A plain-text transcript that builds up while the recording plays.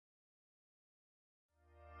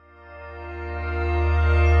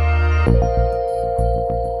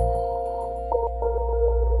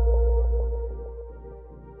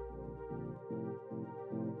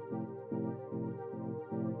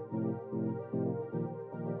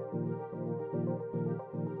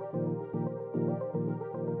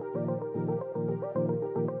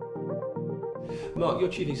Mark, you're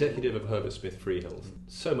Chief Executive of Herbert Smith Freehills.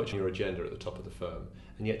 So much on your agenda at the top of the firm,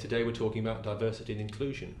 and yet today we're talking about diversity and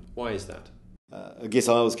inclusion. Why is that? I guess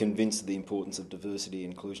I was convinced of the importance of diversity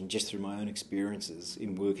and inclusion just through my own experiences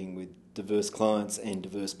in working with diverse clients and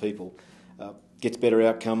diverse people. Gets better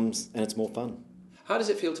outcomes and it's more fun. How does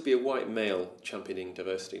it feel to be a white male championing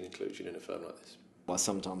diversity and inclusion in a firm like this? I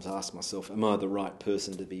sometimes ask myself, am I the right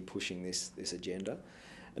person to be pushing this agenda?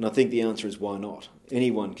 And I think the answer is why not?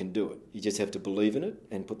 Anyone can do it. You just have to believe in it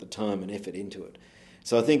and put the time and effort into it.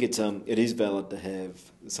 So I think it is valid to have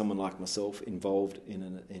someone like myself involved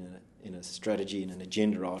in a strategy and an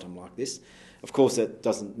agenda item like this. Of course, that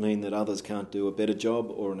doesn't mean that others can't do a better job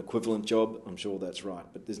or an equivalent job. I'm sure that's right.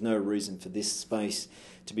 But there's no reason for this space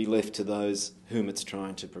to be left to those whom it's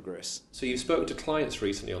trying to progress. So you've spoken to clients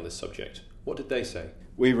recently on this subject. What did they say?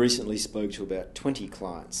 We recently spoke to about 20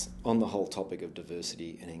 clients on the whole topic of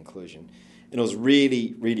diversity and inclusion. And it was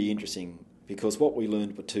really, really interesting because what we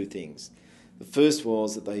learned were two things. The first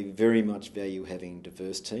was that they very much value having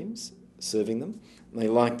diverse teams serving them. And they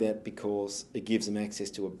like that because it gives them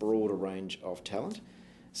access to a broader range of talent.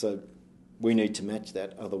 So we need to match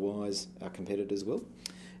that, otherwise our competitors will.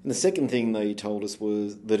 And the second thing they told us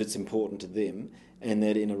was that it's important to them and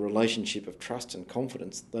that in a relationship of trust and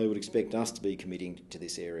confidence, they would expect us to be committing to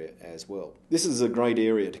this area as well. This is a great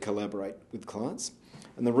area to collaborate with clients.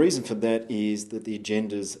 And the reason for that is that the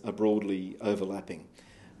agendas are broadly overlapping.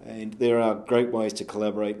 And there are great ways to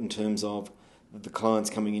collaborate in terms of the clients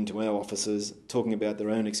coming into our offices, talking about their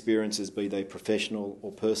own experiences, be they professional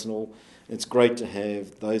or personal. It's great to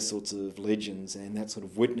have those sorts of legends and that sort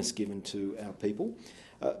of witness given to our people.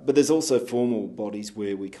 But there's also formal bodies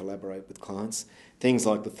where we collaborate with clients, things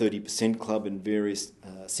like the 30% Club in various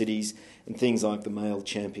cities and things like the Male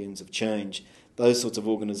Champions of Change, those sorts of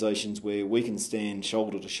organisations where we can stand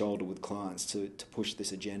shoulder to shoulder with clients to push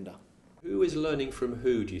this agenda. Who is learning from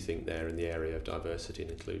who, do you think, there in the area of diversity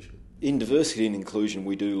and inclusion? In diversity and inclusion,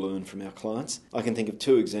 we do learn from our clients. I can think of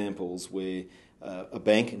two examples where a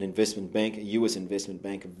bank, an investment bank, a US investment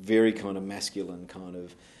bank, a very kind of masculine kind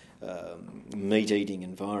of meat-eating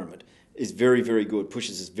environment, is very, very good,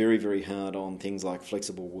 pushes us very, very hard on things like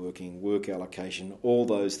flexible working, work allocation, all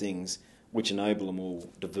those things which enable a more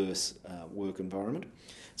diverse work environment.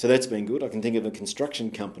 So that's been good. I can think of a construction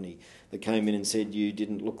company that came in and said, you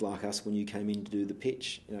didn't look like us when you came in to do the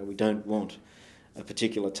pitch. We don't want a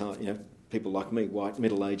particular type, people like me, white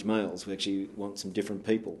middle-aged males. We actually want some different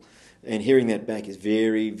people. And hearing that back is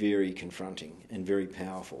very, very confronting and very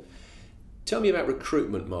powerful. Tell me about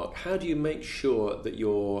recruitment, Mark. How do you make sure that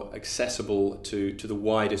you're accessible to the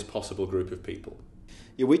widest possible group of people?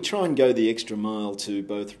 Yeah, we try and go the extra mile to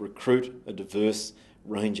both recruit a diverse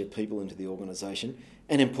range of people into the organisation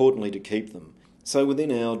and, importantly, to keep them. So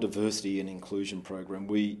within our diversity and inclusion program,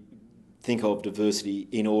 we think of diversity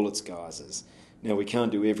in all its guises. Now, we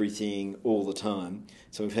can't do everything all the time,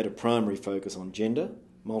 so we've had a primary focus on gender,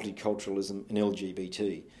 multiculturalism and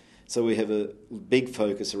LGBT. So we have a big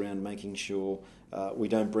focus around making sure we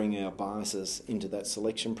don't bring our biases into that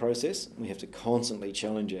selection process. We have to constantly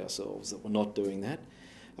challenge ourselves that we're not doing that.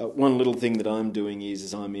 One little thing that I'm doing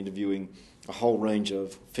is I'm interviewing a whole range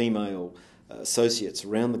of female associates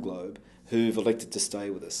around the globe who've elected to stay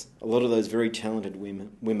with us. A lot of those very talented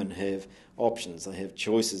women have options. They have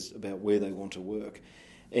choices about where they want to work.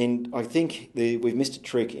 And I think we've missed a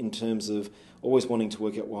trick in terms of always wanting to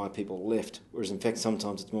work out why people left, whereas in fact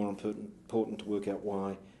sometimes it's more important to work out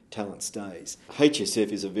why talent stays.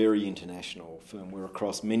 HSF is a very international firm. We're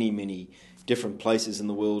across many, many different places in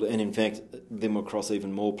the world, and in fact then we're across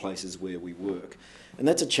even more places where we work. And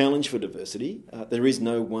that's a challenge for diversity. There is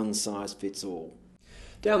no one size fits all.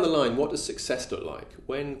 Down the line, what does success look like?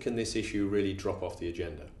 When can this issue really drop off the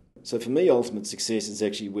agenda? So for me, ultimate success is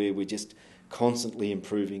actually where we're just constantly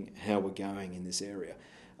improving how we're going in this area.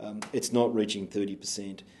 It's not reaching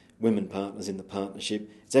 30% women partners in the partnership.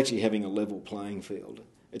 It's actually having a level playing field.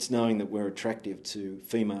 It's knowing that we're attractive to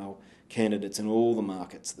female candidates in all the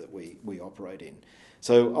markets that we operate in.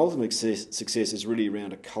 So ultimate success is really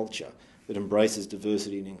around a culture that embraces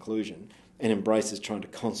diversity and inclusion and embraces trying to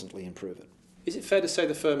constantly improve it. Is it fair to say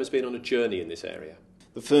the firm has been on a journey in this area?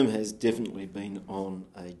 The firm has definitely been on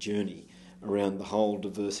a journey around the whole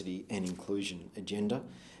diversity and inclusion agenda,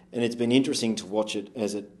 and it's been interesting to watch it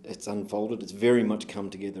as it's unfolded. It's very much come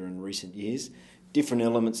together in recent years. Different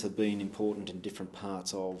elements have been important in different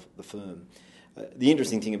parts of the firm. The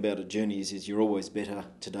interesting thing about a journey is you're always better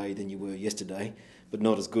today than you were yesterday, but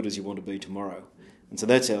not as good as you want to be tomorrow. And so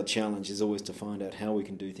that's our challenge, is always to find out how we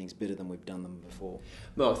can do things better than we've done them before.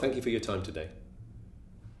 Mark, thank you for your time today.